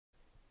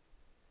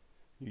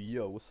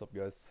Yo, what's up,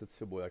 guys? It's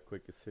your boy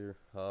Quick is here.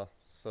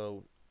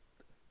 So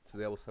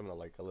today I was having a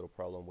little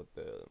problem with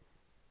the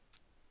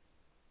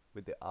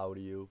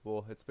audio.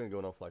 Well, it's been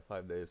going on for like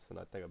 5 days, and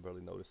I think I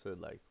barely noticed it.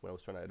 Like when I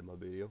was trying to edit my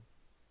video.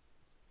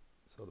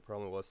 So the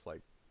problem was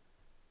like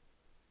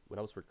when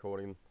I was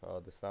recording,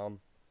 the sound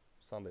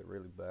sounded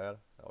really bad,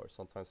 or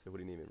sometimes it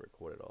wouldn't even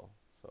record at all.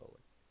 So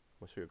like,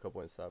 I'll show you a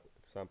couple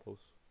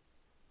examples.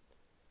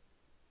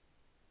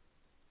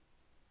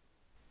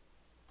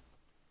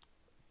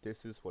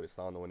 This is what it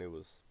sounded when it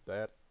was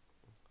bad.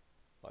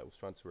 I was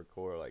trying to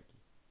record like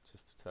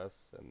just to test,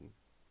 and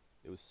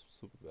it was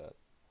super bad.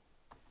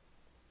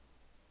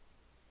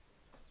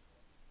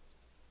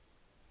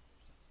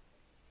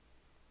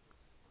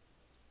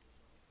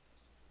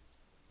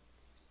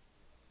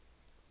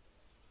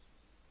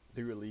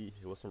 Literally,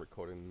 it wasn't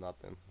recording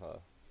nothing.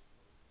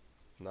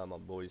 Not my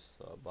voice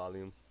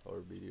volume or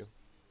video.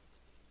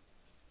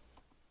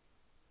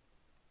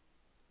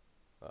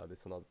 This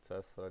is another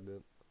test that I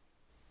did,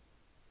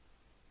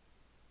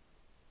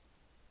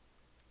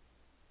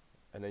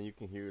 and then you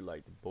can hear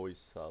like the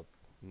voice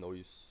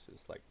noise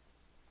is like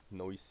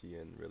noisy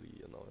and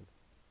really annoying.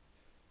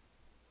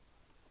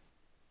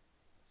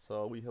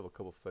 So we have a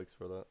couple fixes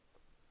for that.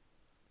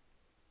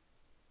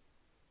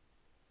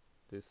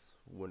 This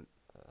when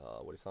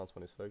what it sounds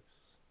when it's fixed.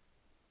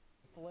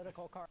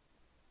 Political car.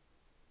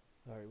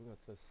 All right, we're gonna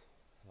test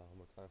one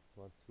more time.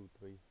 One, two,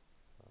 three.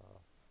 Uh,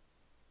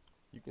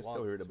 you can One,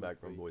 still hear the two,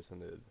 background three. voice in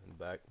the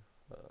back.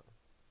 Uh,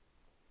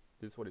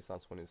 this is what it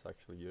sounds when it's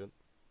actually good.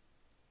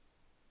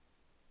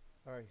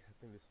 Alright, I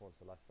think this one's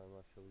the last time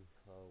actually.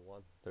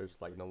 One, there's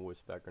like no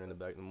voice background in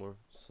the back anymore.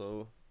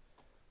 So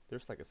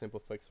there's like a simple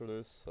fix for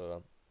this.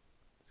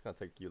 It's gonna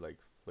take you like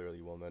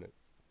literally 1 minute.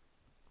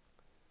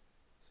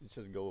 So you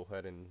just go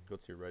ahead and go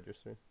to your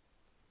register.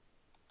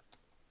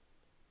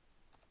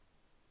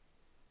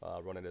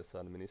 Run it as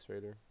an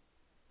administrator.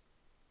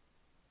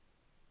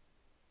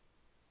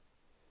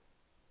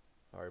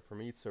 Alright, for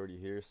me it's already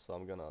here, so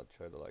I'm gonna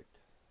try to like,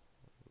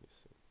 let me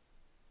see.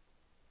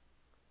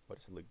 Why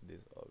does it look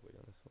this ugly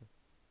on this one?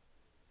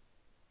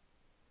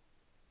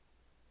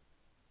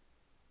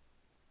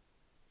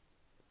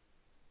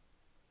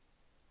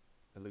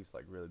 It looks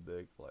like really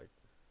big, like.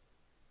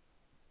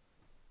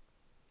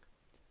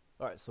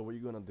 Alright, so what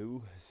you're gonna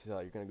do is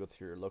you're gonna go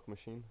to your local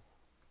machine.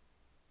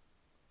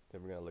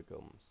 Then we're gonna look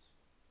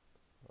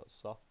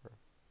software.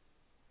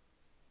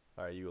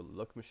 Alright, you go to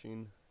local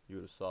machine, you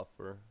go to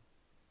software.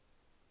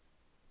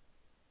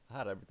 I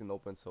had everything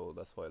open, so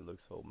that's why it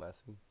looks so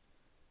messy.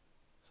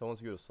 So once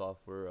you go to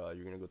software,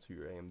 you're gonna go to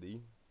your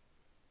AMD.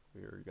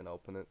 You're gonna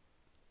open it.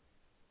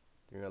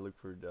 You're gonna look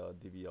for the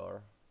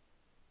DVR.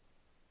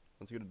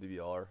 Once you go to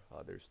DVR,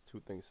 there's two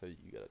things that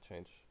you gotta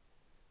change.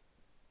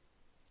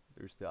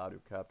 There's the audio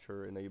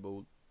capture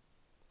enabled,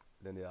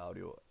 then the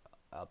audio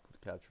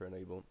output capture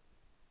enabled.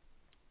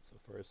 So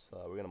first,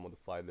 we're gonna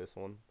modify this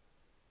one.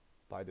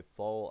 By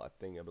default, I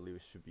believe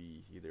it should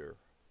be either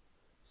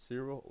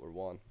 0 or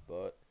 1,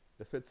 but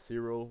if it's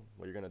 0,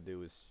 what you're gonna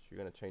do is you're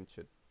gonna change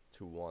it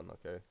to 1,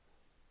 okay?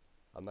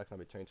 I'm not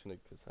gonna be changing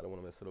it because I don't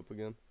want to mess it up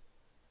again.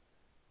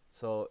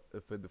 So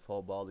if the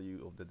default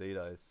value of the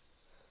data is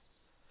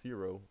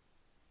 0,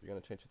 you're gonna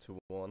change it to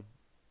 1,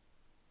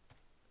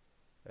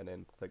 and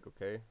then click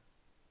OK.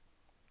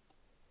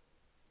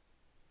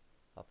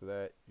 After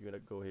that, you're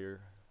gonna go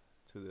here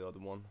to the other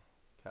one,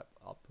 cap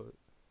output.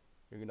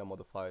 You're gonna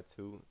modify it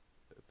to,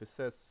 if it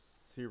says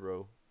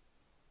 0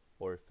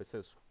 or if it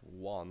says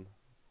 1,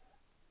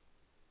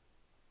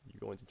 you're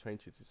going to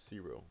change it to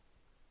 0.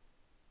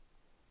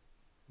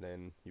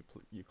 Then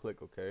you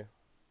click OK.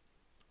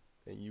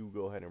 Then you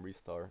go ahead and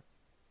restart.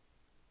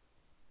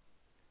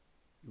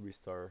 You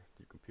restart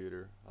your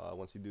computer.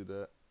 Once you do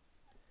that,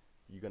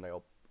 you're gonna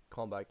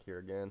come back here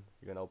again.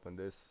 You're gonna open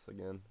this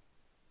again.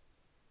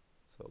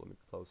 So let me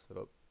close it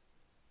up.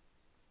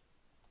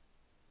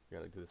 You're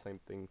gonna do the same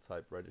thing.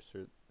 Type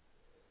registered.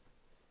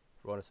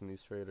 Run as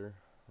administrator.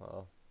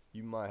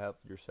 You might have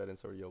your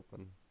settings already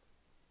open,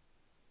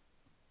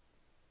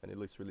 and it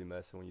looks really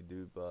messy when you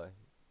do. But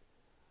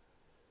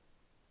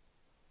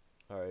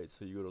alright,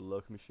 so you go to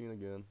local machine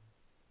again.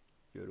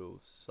 You go to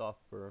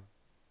software.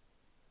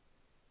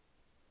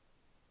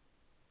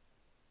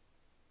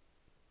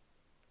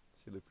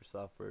 So you look for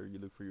software. You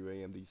look for your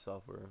AMD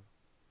software.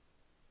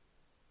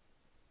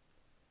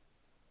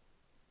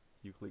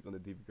 You click on the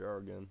DVR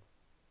again,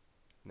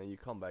 and then you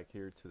come back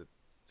here to the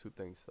two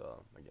things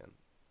again.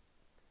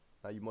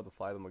 Now you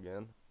modify them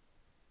again.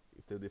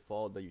 If the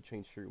default that you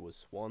changed here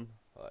was 1,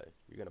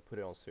 you're gonna put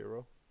it on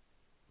 0,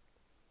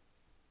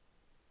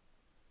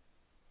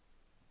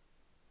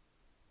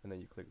 and then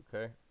you click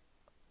OK.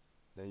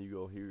 Then you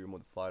go here, you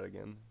modify it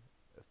again.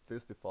 If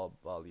this default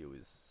value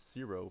is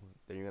 0,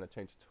 then you're gonna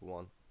change it to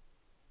 1.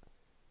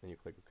 Then you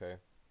click OK.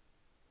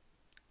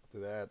 After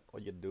that,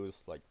 all you do is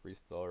like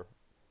restart,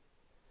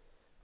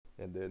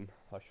 and then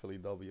actually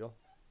W.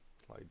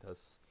 Like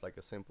that's like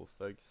a simple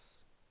fix.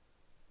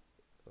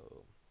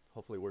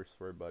 Hopefully it works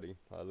for everybody.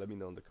 Let me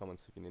know in the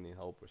comments if you need any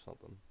help or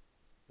something.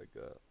 Like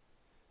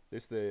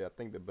this day, I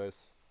think the best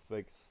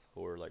fix,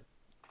 or like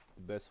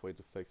the best way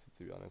to fix it,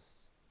 to be honest.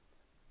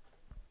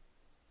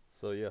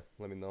 So yeah,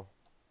 let me know.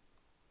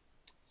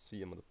 See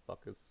you,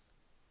 motherfuckers.